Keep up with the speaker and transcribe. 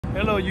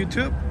Hello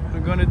YouTube,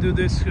 we're gonna do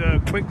this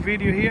quick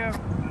video here.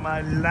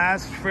 My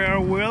last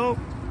farewell,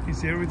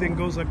 if everything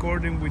goes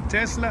according with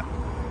Tesla,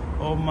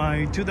 of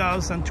my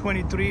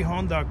 2023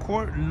 Honda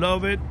Accord.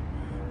 Love it,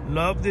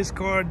 love this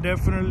car,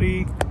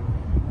 definitely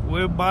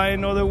will buy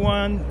another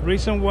one.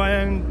 Reason why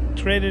I'm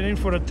trading in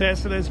for a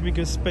Tesla is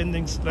because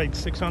spending like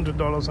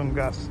 $600 on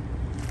gas.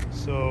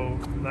 So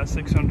that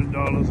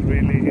 $600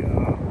 really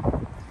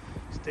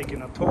is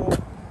taking a toll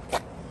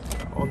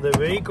on the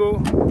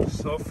vehicle.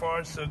 So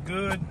far so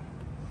good,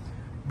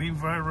 been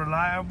very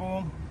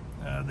reliable.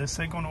 The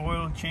second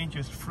oil change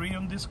is free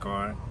on this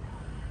car.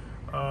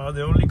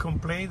 The only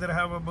complaint that I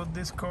have about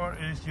this car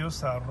is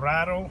just a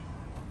rattle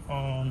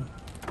on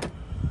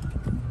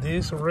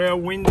this rear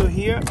window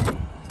here.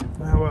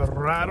 I have a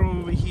rattle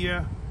over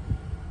here.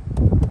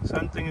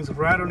 Something is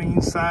rattling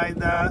inside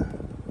that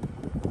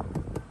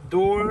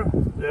door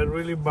that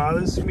really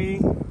bothers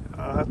me.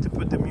 I have to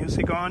put the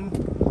music on.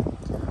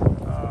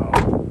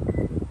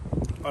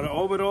 But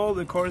overall,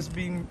 the car has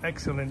been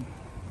excellent,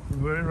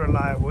 very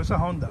reliable. It's a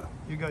Honda,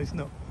 you guys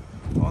know.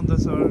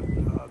 Hondas are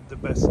the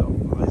best. So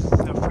this is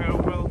a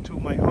farewell to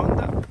my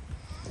Honda.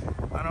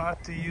 I don't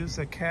have to use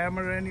a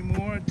camera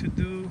anymore to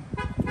do.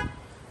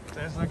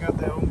 Tesla got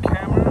their own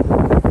camera.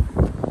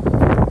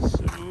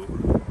 So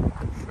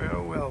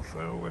farewell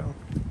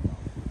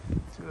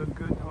to a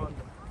good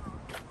Honda,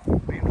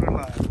 being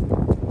reliable.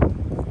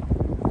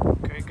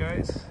 Okay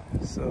guys,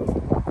 so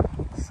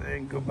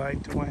saying goodbye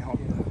to my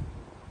Honda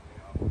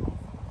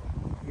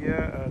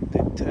here at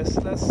the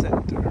Tesla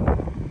Center.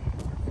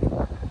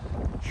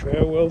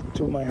 Farewell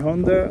to my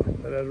Honda,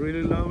 but I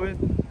really love it.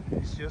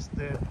 It's just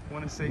that I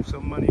want to save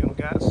some money on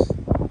gas.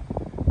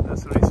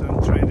 That's the reason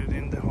I'm trading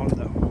in the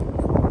Honda.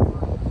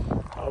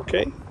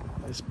 Okay,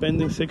 I'm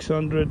spending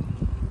 $600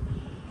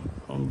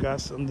 on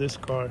gas on this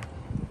car.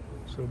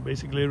 So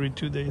basically every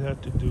 2 days I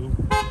have to do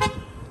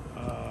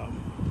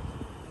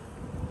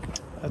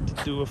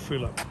a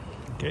fill up.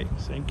 Okay,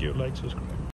 thank you, like, subscribe.